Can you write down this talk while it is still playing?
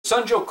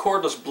SUNJOE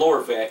cordless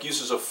blower vac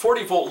uses a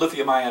 40-volt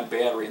lithium-ion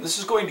battery, and this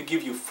is going to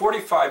give you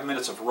 45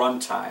 minutes of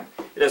runtime.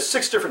 It has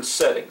 6 different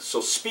settings,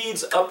 so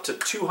speeds up to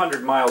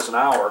 200 miles an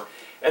hour,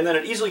 and then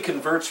it easily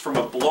converts from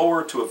a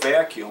blower to a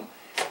vacuum.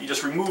 You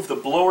just remove the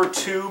blower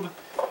tube,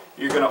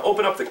 you're going to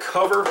open up the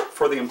cover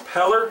for the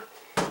impeller,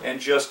 and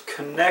just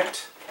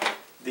connect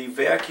the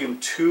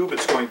vacuum tube.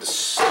 It's going to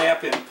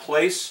snap in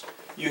place.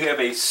 You have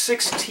a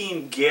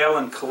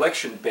 16-gallon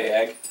collection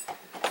bag.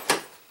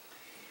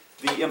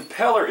 The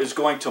impeller is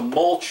going to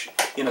mulch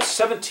in a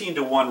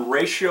 17-to-1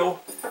 ratio.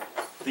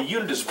 The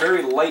unit is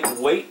very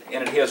lightweight,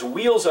 and it has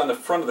wheels on the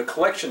front of the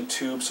collection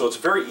tube, so it's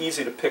very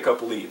easy to pick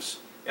up leaves.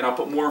 And I'll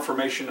put more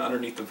information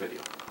underneath the video.